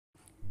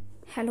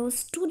Hello,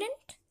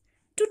 student.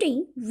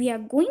 Today we are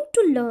going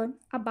to learn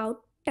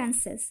about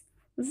tenses.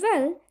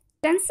 Well,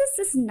 tenses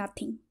is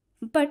nothing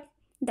but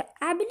the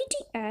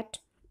ability at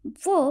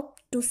verb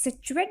to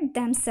situate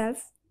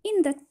themselves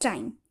in the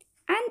time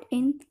and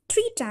in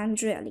three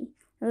times really,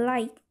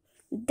 like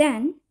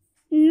then,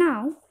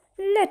 now,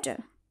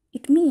 later.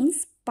 It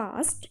means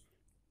past,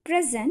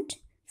 present,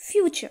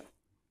 future.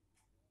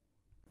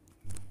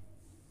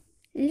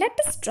 Let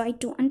us try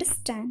to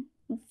understand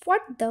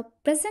what the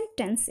present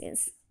tense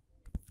is.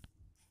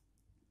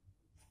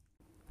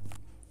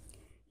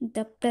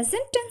 The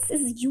present tense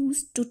is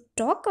used to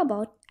talk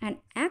about an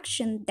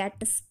action that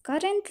is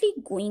currently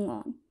going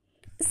on.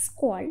 It's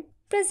called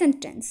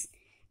present tense.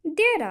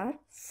 There are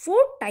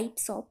four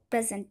types of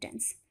present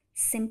tense: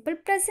 simple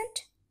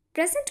present,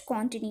 present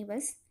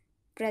continuous,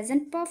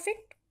 present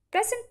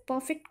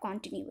perfect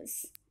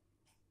continuous.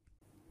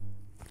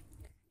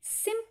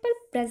 Simple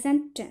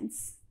present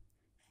tense.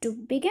 To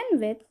begin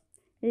with,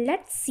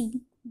 let's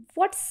see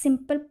what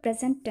simple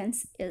present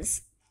tense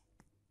is.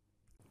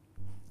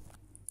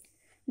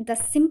 The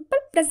simple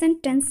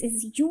present tense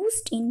is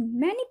used in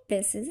many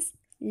places.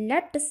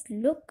 Let us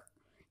look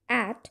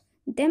at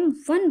them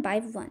one by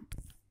one.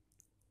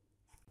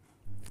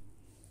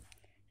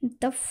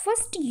 The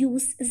first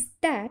use is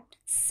that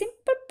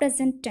simple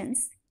present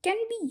tense can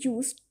be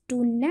used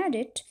to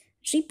narrate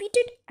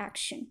repeated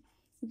action.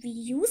 We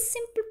use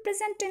simple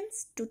present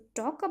tense to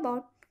talk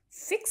about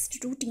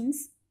fixed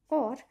routines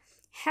or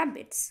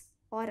habits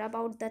or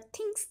about the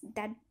things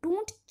that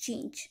don't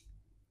change.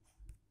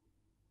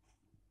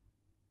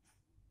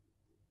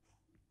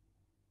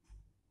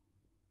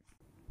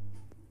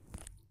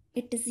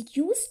 It is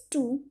used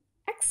to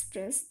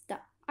express the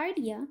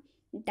idea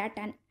that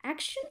an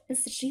action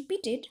is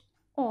repeated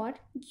or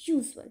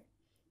usual.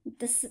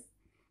 This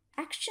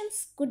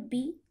actions could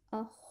be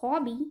a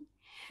hobby,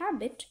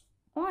 habit,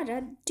 or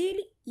a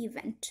daily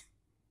event.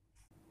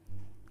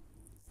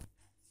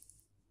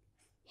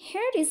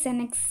 Here is an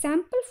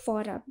example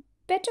for a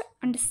better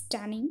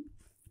understanding.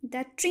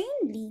 The train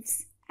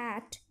leaves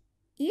at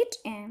 8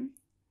 a.m.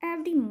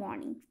 every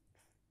morning.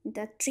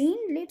 The train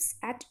leaves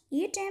at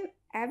 8 a.m.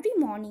 every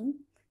morning.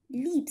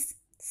 Leaves,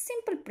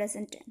 simple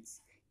present tense.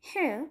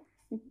 Here,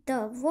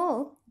 the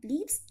verb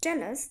leaves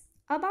tell us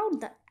about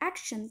the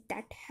action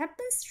that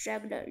happens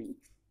regularly.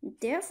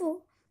 Therefore,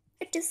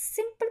 it is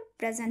simple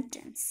present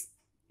tense.